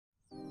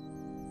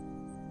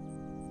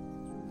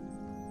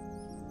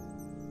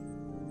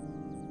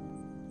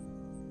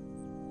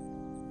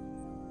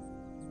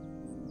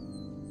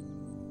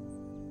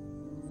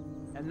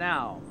And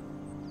now,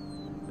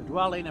 the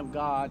dwelling of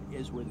God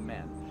is with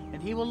men,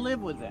 and he will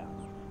live with them.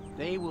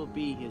 They will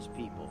be his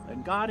people,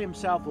 and God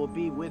himself will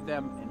be with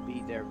them and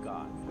be their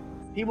God.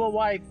 He will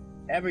wipe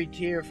every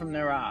tear from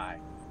their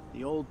eye.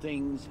 The old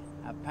things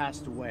have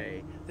passed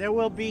away. There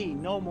will be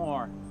no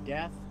more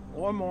death,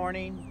 or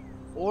mourning,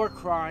 or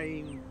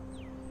crying,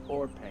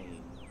 or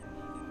pain.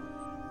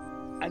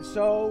 And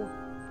so,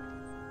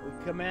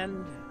 we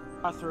commend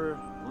Arthur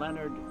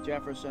Leonard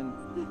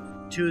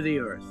Jefferson to the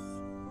earth.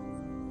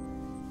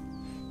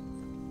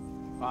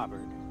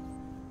 Robert,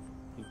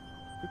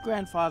 your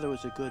grandfather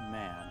was a good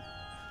man.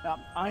 Now,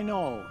 I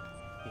know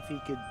if he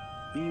could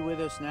be with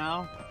us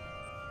now,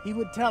 he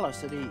would tell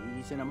us that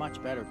he's in a much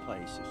better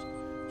place.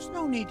 There's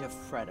no need to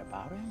fret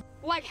about him.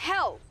 Like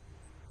hell!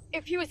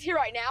 If he was here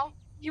right now,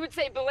 he would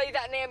say, "Belay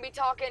that Namby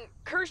talk and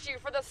curse you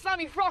for the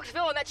slimy frogs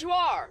villain that you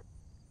are!"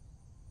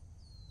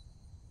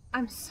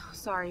 I'm so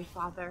sorry,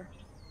 Father.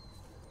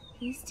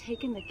 He's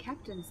taken the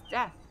captain's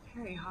death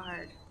very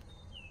hard.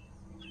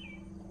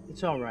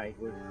 It's all right.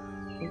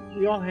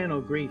 We all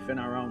handle grief in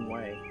our own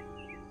way.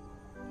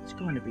 It's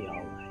going to be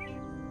all right.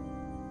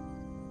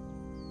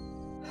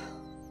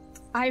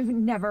 I've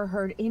never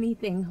heard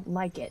anything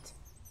like it.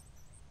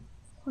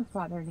 Poor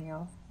Father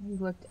Neil. He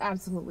looked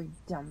absolutely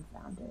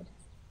dumbfounded.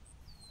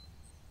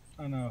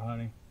 I know,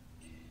 honey.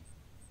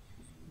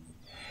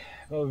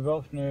 Well, we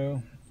both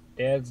knew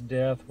Dad's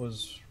death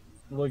was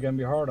really going to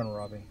be hard on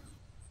Robbie.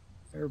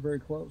 They were very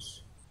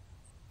close.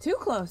 Too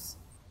close.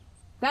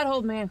 That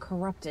old man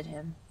corrupted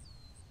him.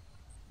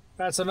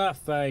 That's enough,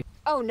 Faye.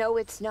 Oh, no,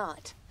 it's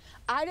not.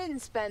 I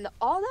didn't spend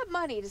all that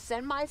money to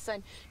send my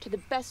son to the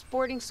best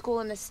boarding school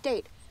in the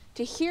state.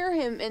 To hear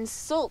him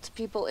insult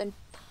people in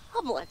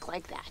public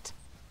like that.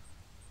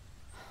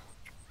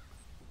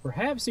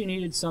 Perhaps he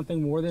needed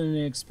something more than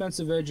an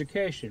expensive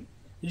education.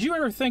 Did you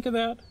ever think of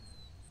that?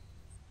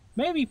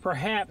 Maybe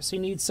perhaps he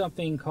needs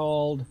something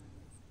called,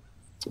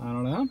 I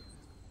don't know,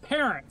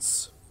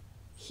 parents.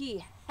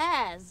 He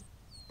has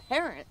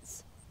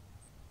parents.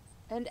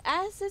 And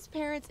as his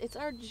parents, it's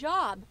our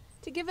job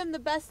to give him the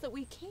best that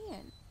we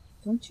can.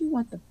 Don't you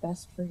want the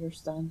best for your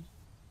son?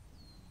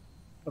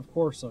 Of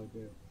course I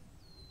do.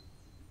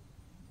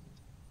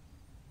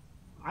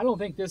 I don't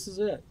think this is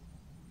it.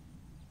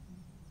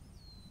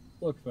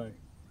 Look, Faye,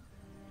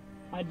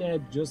 my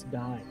dad just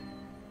died.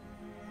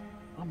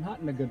 I'm not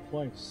in a good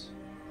place.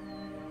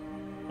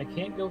 I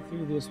can't go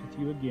through this with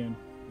you again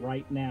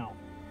right now.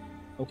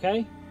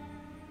 Okay?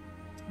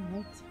 All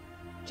right.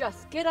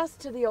 Just get us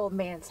to the old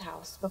man's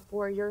house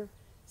before your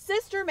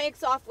sister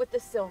makes off with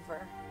the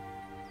silver.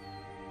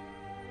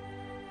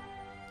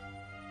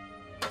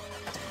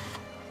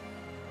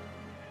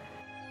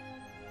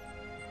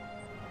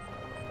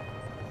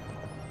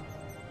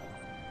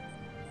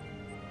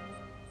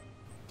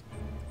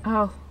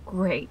 Oh,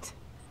 great.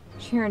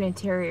 Sharon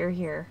interior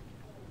here.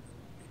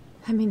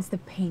 That means the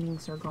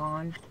paintings are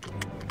gone.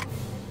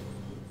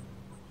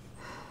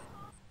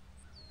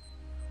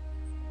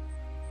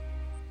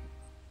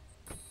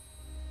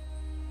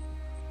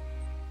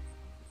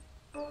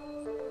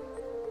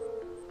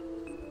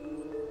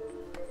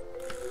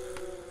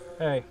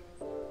 Hey,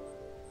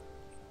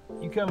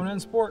 you coming in,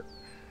 sport?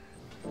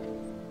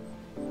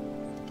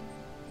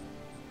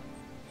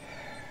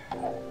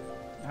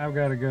 I've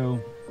got to go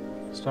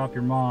stop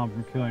your mom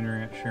from killing your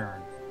Aunt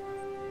Sharon.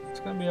 It's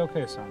gonna be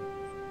okay, son.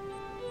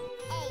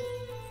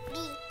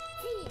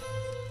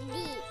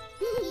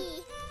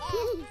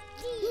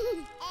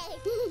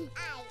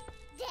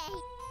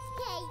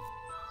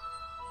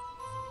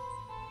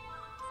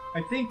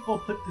 I think we'll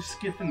put the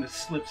skiff in the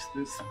slips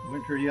this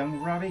winter,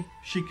 young Robbie.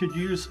 She could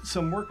use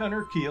some work on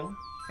her keel,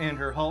 and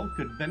her hull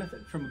could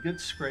benefit from a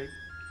good scrape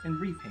and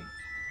repaint.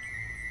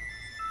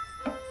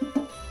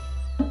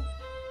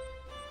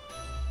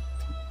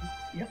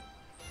 Yep.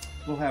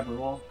 We'll have her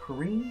all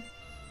careened,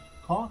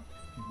 caulked,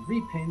 and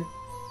repainted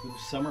for the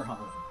summer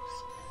holidays.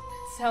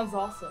 Sounds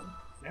awesome.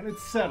 And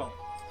it's settled.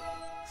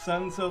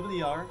 Sun's over the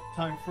yard.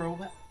 Time for a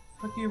wet.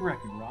 What do you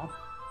reckon, Rob?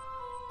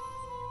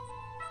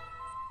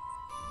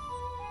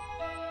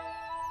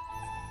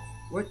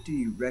 What do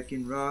you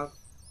reckon, Rob?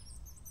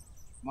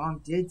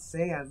 Mom did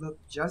say I look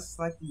just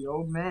like the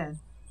old man.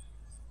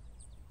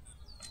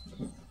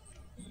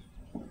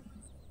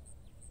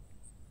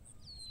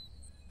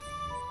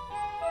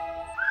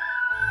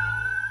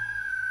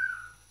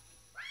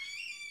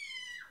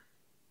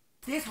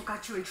 This will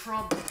got you in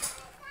trouble.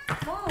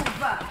 Move!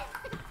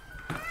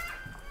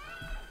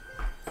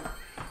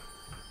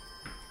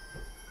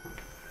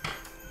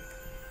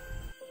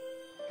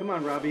 Come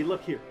on, Robbie,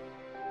 look here.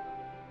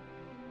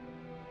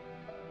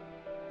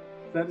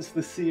 That is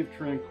the Sea of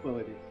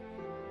Tranquility.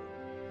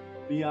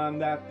 Beyond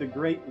that, the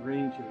great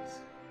ranges.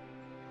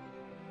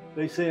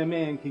 They say a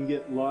man can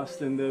get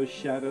lost in those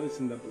shadows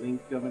in the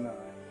blink of an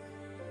eye.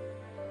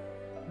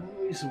 I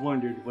always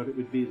wondered what it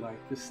would be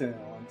like to sail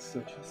on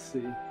such a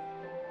sea.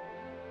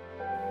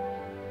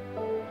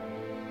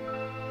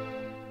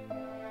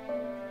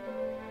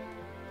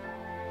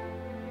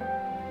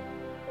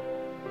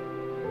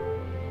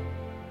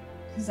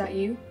 Is that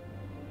you?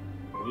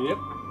 Yep.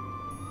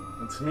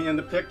 It's me in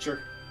the picture.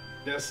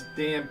 Best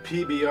damn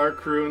PBR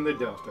crew in the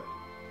Delta.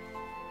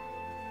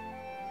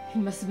 It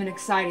must have been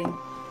exciting,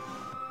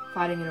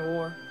 fighting in a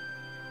war.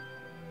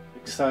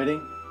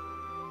 Exciting?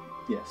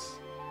 Yes.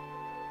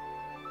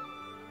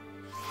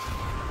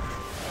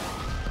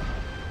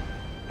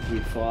 We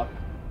fought.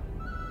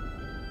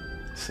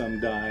 Some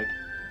died.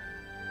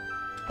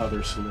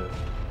 Others lived.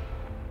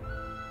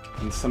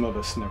 And some of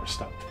us never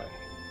stopped fighting.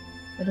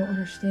 I don't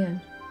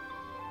understand.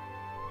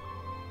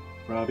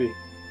 Robbie,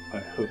 I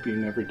hope you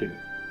never do.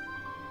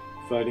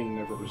 Fighting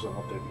never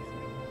resolved everything.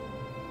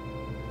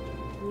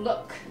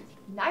 Look,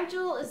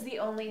 Nigel is the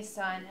only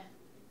son.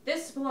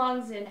 This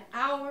belongs in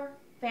our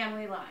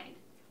family line.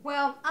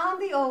 Well, I'm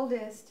the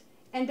oldest,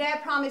 and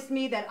Dad promised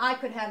me that I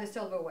could have the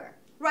silverware.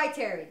 Right,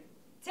 Terry?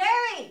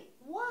 Terry!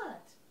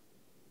 What?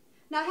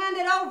 Now hand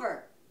it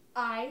over.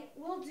 I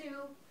will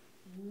do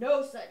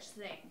no such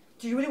thing.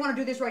 Do you really want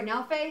to do this right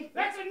now, Faye?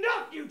 That's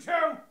enough, you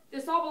two!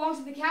 This all belongs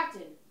to the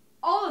captain.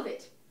 All of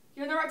it.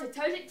 You have the right to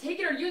touch it,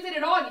 take it, or use it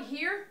at all, you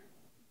hear?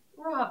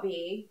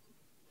 Robbie,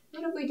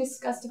 what have we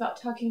discussed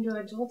about talking to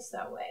adults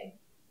that way?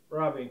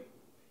 Robbie,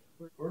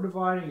 we're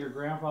dividing your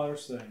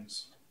grandfather's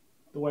things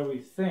the way we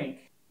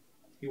think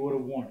he would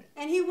have wanted.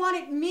 And he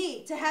wanted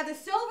me to have the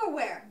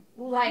silverware.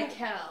 Like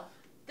hell.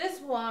 This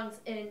belongs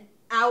in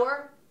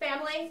our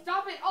family.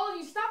 Stop it, all of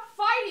you, stop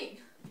fighting!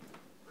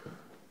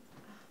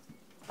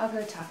 I'll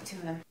go talk to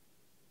him.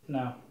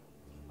 No,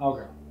 I'll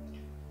go.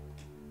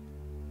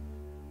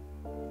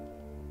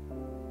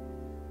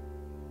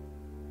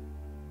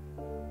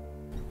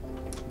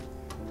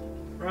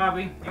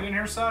 Robbie, you in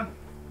here, son?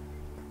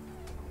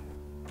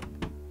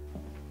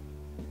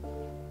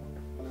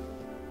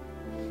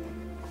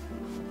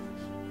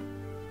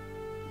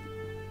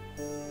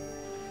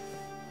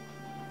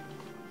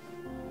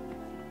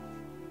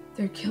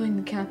 They're killing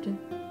the captain.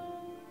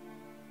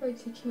 By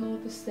taking all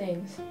of his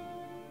things.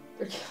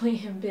 They're killing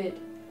him bit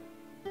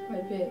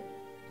by bit.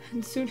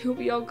 And soon he'll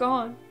be all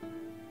gone.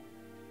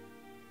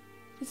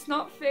 It's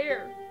not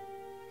fair.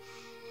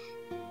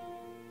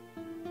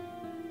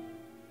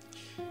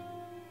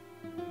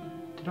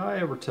 Did I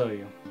ever tell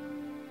you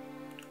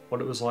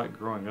what it was like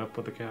growing up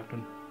with the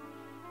captain?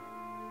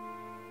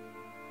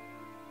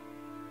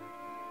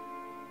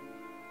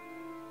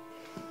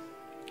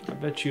 I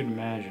bet you'd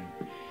imagine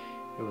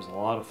it was a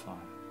lot of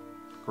fun.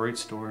 Great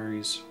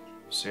stories,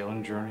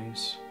 sailing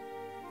journeys,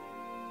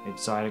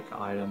 exotic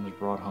items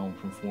brought home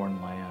from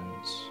foreign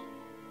lands.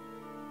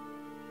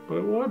 But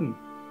it wasn't.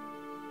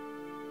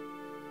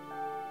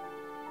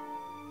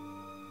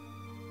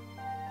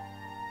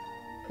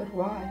 But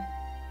why?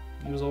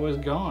 He was always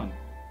gone.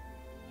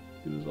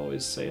 He was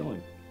always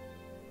sailing.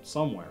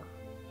 Somewhere.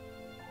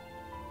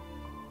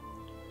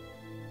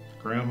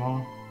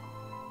 Grandma,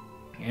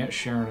 Aunt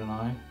Sharon and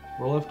I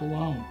were left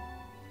alone.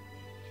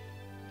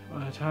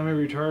 By the time I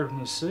retired from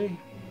the sea,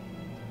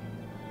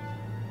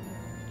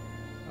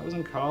 I was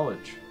in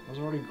college. I was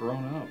already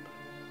grown up.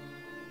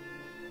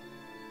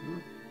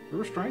 We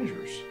were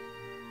strangers.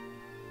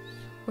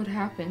 What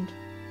happened?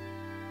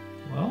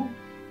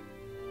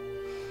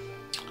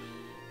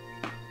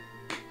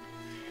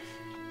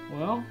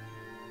 Well,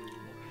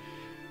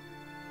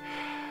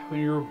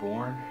 when you were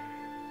born,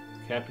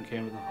 the captain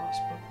came to the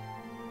hospital.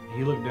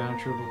 He looked down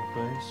at your little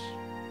face,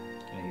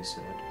 and he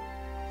said,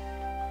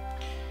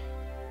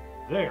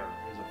 "There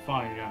is a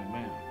fine young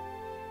man,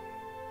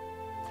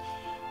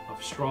 of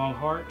a strong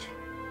heart,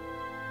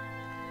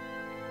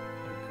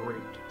 and a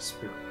great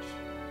spirit."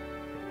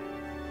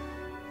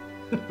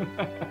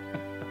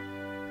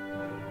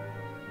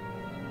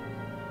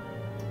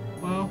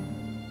 Well,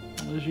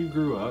 as you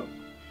grew up,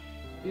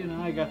 you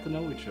and I got to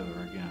know each other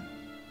again.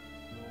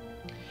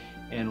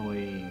 And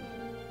we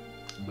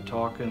would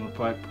talk in the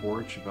back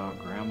porch about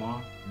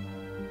Grandma.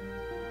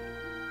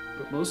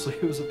 But mostly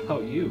it was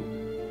about you.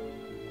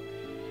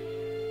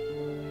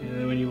 And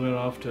then when you went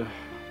off to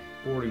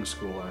boarding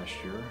school last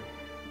year,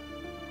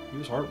 he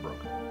was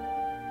heartbroken.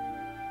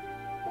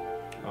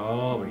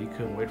 Oh, but he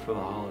couldn't wait for the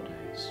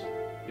holidays.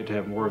 Get to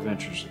have more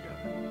adventures together.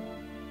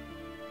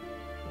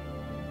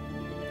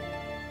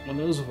 When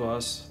those of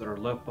us that are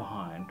left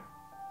behind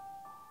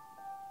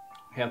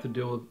have to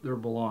deal with their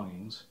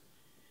belongings,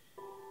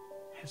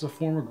 it's a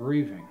form of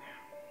grieving.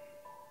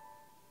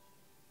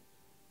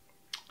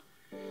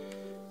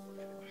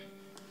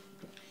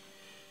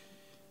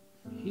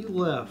 He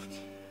left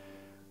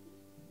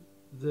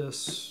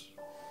this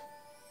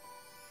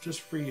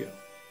just for you.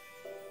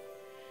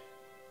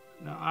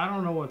 Now, I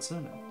don't know what's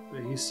in it,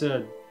 but he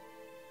said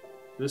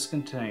this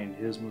contained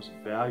his most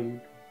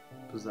valued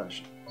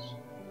possessions,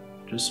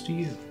 just to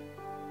you.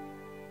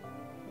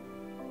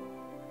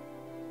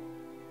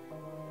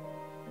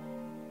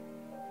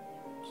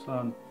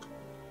 Son,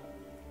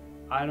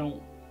 I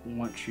don't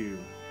want you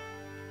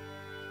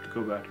to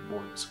go back to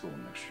boarding school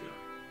next year.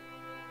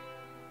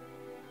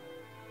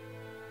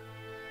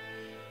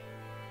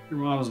 Your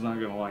mom's not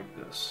going to like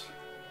this,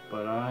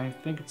 but I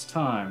think it's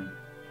time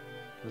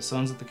for the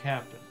sons of the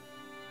captain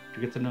to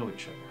get to know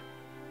each other.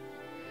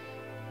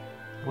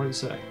 What do you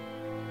say?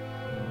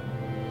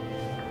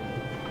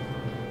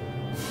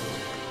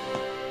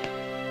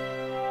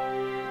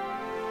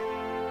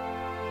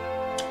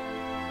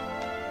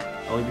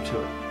 I'll leave you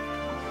to it.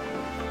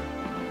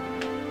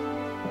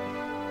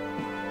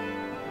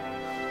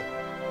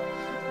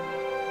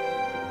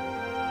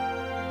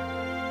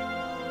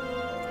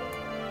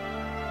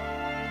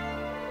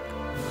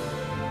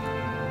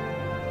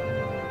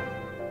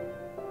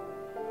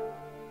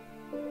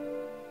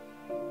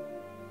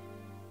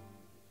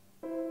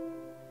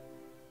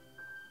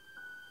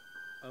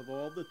 Of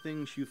all the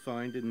things you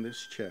find in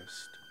this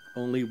chest,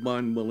 only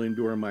one will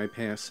endure my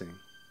passing.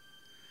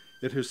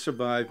 It has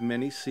survived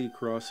many sea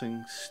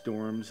crossings,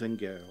 storms, and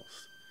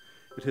gales.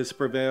 It has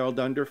prevailed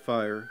under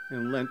fire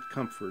and lent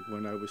comfort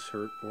when I was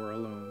hurt or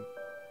alone.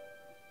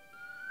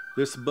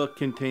 This book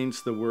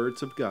contains the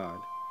words of God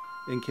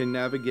and can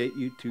navigate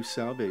you to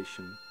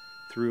salvation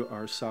through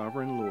our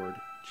sovereign Lord,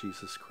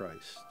 Jesus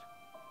Christ.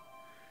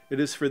 It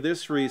is for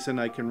this reason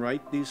I can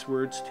write these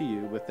words to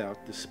you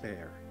without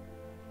despair.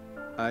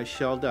 I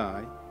shall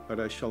die, but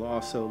I shall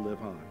also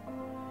live on.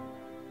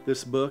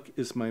 This book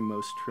is my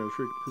most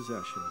treasured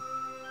possession.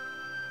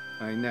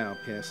 I now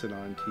pass it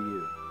on to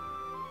you.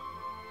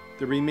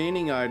 The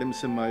remaining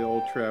items in my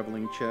old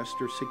traveling chest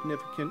are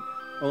significant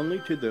only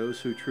to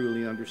those who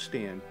truly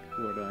understand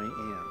what I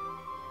am.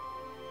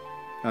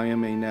 I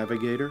am a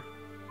navigator.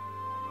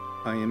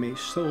 I am a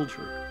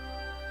soldier.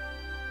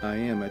 I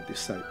am a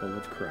disciple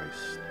of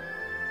Christ.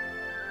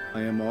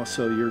 I am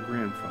also your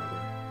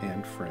grandfather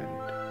and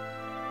friend.